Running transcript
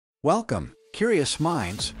Welcome, curious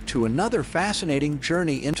minds, to another fascinating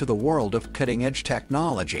journey into the world of cutting-edge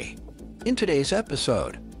technology. In today's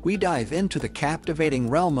episode, we dive into the captivating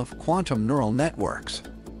realm of quantum neural networks.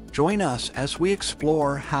 Join us as we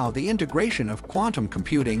explore how the integration of quantum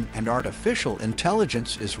computing and artificial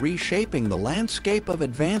intelligence is reshaping the landscape of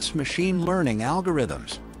advanced machine learning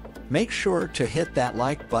algorithms. Make sure to hit that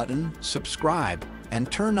like button, subscribe,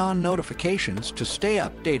 and turn on notifications to stay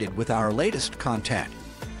updated with our latest content.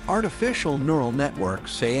 Artificial neural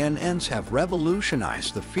networks (ANNs) have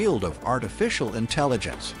revolutionized the field of artificial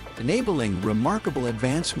intelligence, enabling remarkable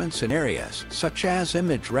advancements in areas such as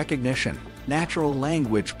image recognition, natural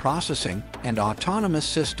language processing, and autonomous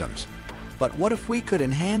systems. But what if we could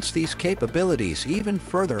enhance these capabilities even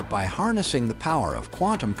further by harnessing the power of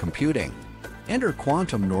quantum computing? Enter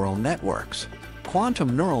quantum neural networks.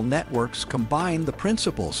 Quantum neural networks combine the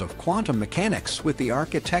principles of quantum mechanics with the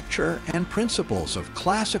architecture and principles of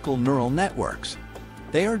classical neural networks.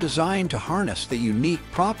 They are designed to harness the unique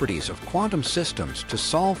properties of quantum systems to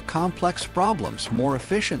solve complex problems more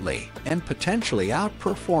efficiently and potentially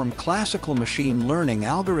outperform classical machine learning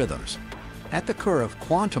algorithms. At the core of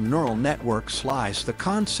quantum neural networks lies the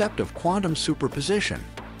concept of quantum superposition.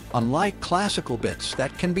 Unlike classical bits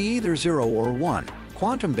that can be either 0 or 1,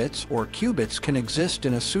 quantum bits or qubits can exist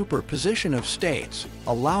in a superposition of states,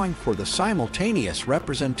 allowing for the simultaneous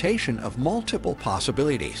representation of multiple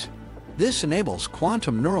possibilities. This enables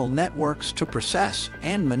quantum neural networks to process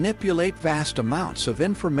and manipulate vast amounts of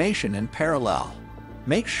information in parallel.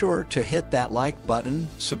 Make sure to hit that like button,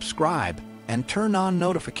 subscribe, and turn on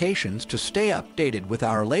notifications to stay updated with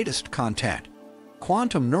our latest content.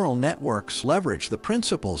 Quantum neural networks leverage the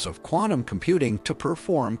principles of quantum computing to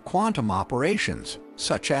perform quantum operations,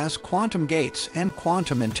 such as quantum gates and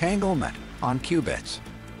quantum entanglement, on qubits.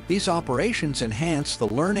 These operations enhance the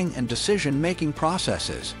learning and decision-making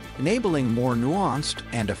processes, enabling more nuanced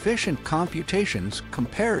and efficient computations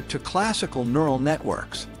compared to classical neural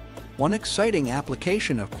networks. One exciting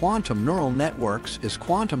application of quantum neural networks is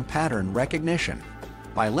quantum pattern recognition.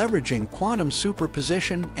 By leveraging quantum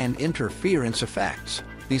superposition and interference effects,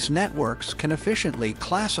 these networks can efficiently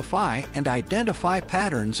classify and identify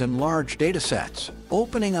patterns in large datasets,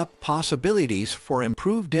 opening up possibilities for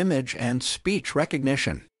improved image and speech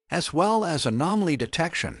recognition, as well as anomaly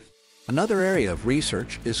detection. Another area of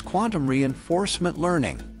research is quantum reinforcement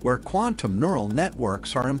learning, where quantum neural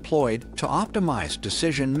networks are employed to optimize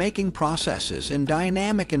decision-making processes in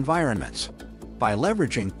dynamic environments. By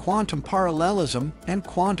leveraging quantum parallelism and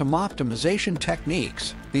quantum optimization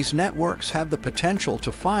techniques, these networks have the potential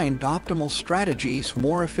to find optimal strategies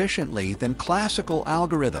more efficiently than classical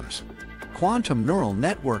algorithms. Quantum neural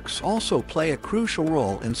networks also play a crucial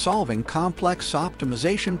role in solving complex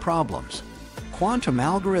optimization problems. Quantum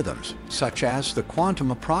algorithms, such as the quantum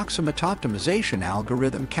approximate optimization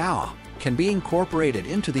algorithm (QAO), can be incorporated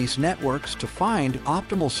into these networks to find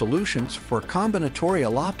optimal solutions for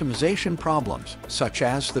combinatorial optimization problems, such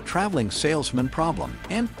as the traveling salesman problem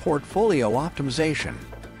and portfolio optimization.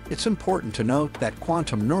 It's important to note that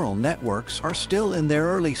quantum neural networks are still in their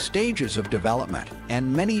early stages of development,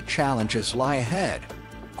 and many challenges lie ahead.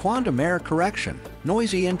 Quantum error correction,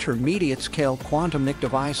 noisy intermediate-scale quantum NIC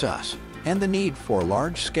devices, and the need for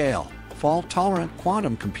large-scale, fault-tolerant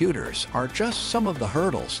quantum computers are just some of the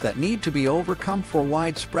hurdles that need to be overcome for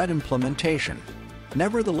widespread implementation.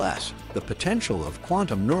 Nevertheless, the potential of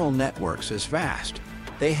quantum neural networks is vast.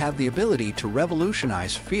 They have the ability to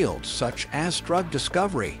revolutionize fields such as drug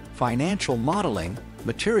discovery, financial modeling,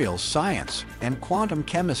 materials science, and quantum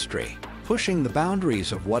chemistry, pushing the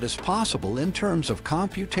boundaries of what is possible in terms of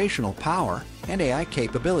computational power and AI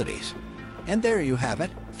capabilities. And there you have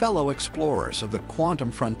it, fellow explorers of the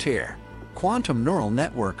quantum frontier. Quantum neural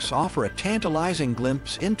networks offer a tantalizing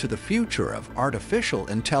glimpse into the future of artificial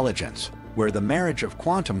intelligence, where the marriage of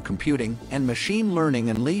quantum computing and machine learning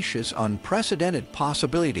unleashes unprecedented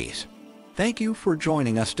possibilities. Thank you for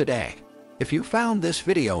joining us today. If you found this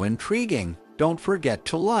video intriguing, don't forget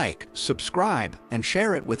to like, subscribe, and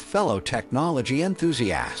share it with fellow technology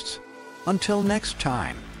enthusiasts. Until next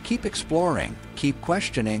time, keep exploring, keep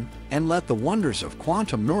questioning, and let the wonders of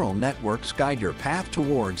quantum neural networks guide your path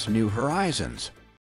towards new horizons.